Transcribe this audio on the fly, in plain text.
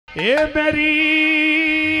ए मेरी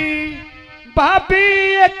भाभी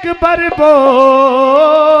एक बार बोल।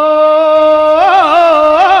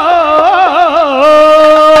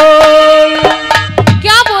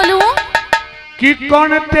 क्या बोलूं? कि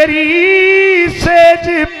कौन तेरी सेज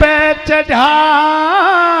पे चढ़ा।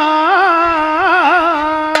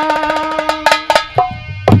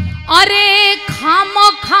 अरे खामो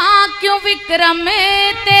खा क्यों विक्रम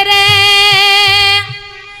तेरे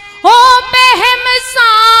हो बहम सा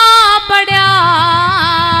बड़ा।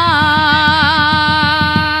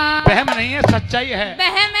 बहम नहीं है, सच्चाई है।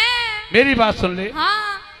 बहम है। मेरी बात सुन ले। हाँ।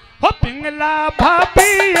 हो पिंगला भाभी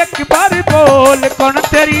एक बार बोल कौन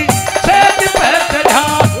तेरी सेज पे चढ़ा।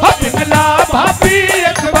 हो पिंगला भाभी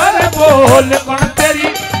एक बार बोल कौन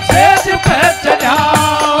तेरी सेज पे चढ़ा।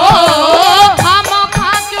 खामो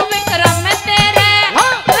खा क्यों विक्रम तेरे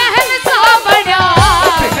बहम सा बड़ा।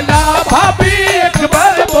 पिंगला भाभी एक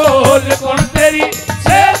बार बोल कौन तेरी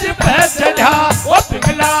सेज पे चढ़ा। ओ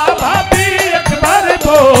पिंगला भाभी एक बार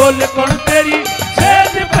बोल कौन तेरी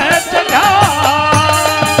सेज पे चढ़ा।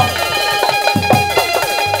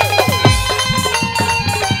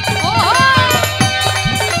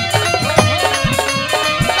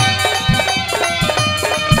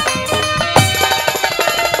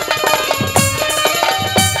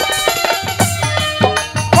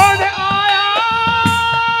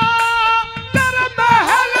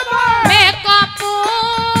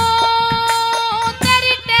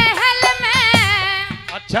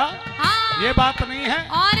 ये बात नहीं है।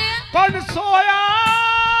 और कौन सोया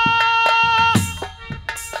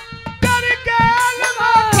तेरी गैल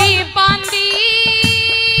में थी बांधी।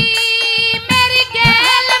 मेरी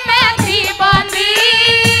गैल में थी बांधी।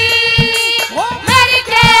 मेरी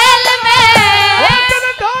गैल में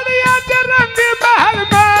तेरे धोड़िया च रंग महल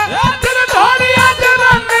में। तेरे धोड़िया च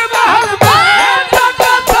रंग महल में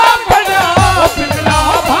जगा सा बड़ा। ओ पिंगला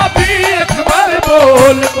भाभी एक बार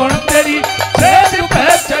बोल कौन तेरी सेज पे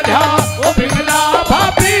चढ़ा। ओ पिंगला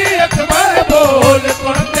भाभी एक बार बोल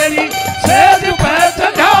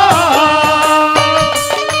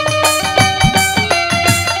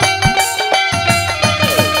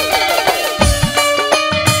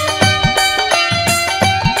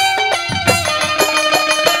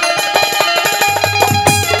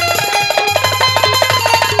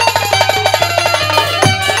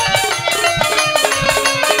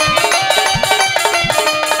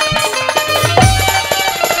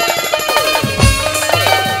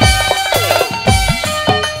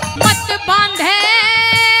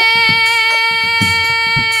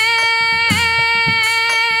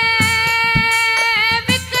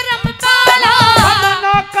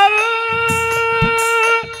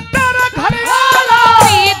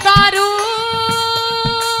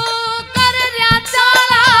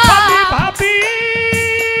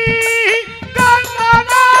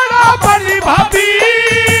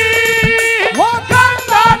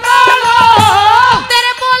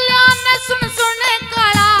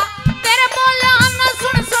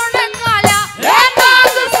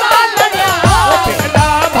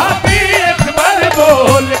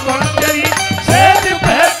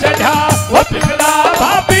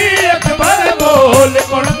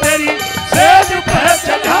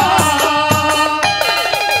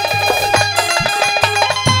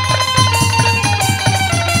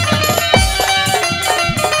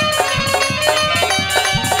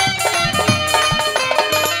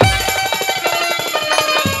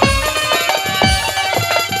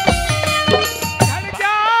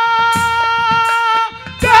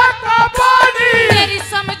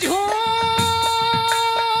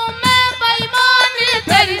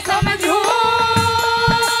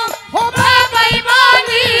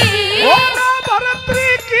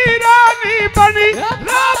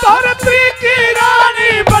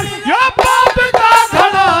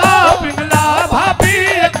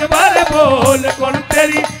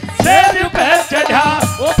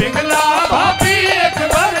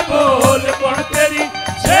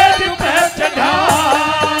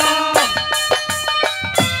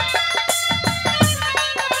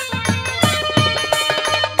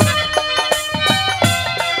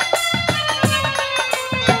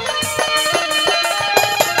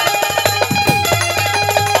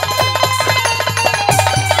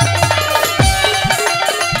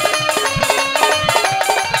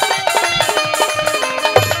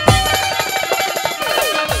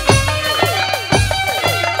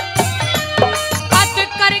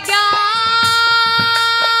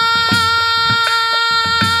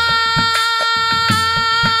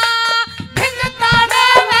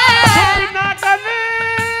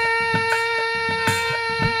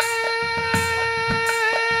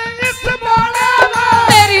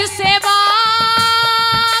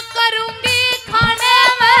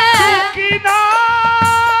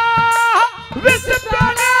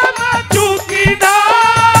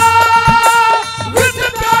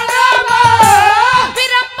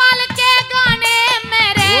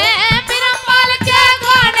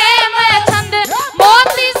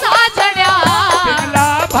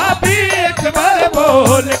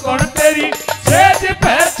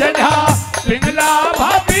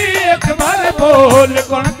बोल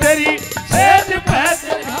कौन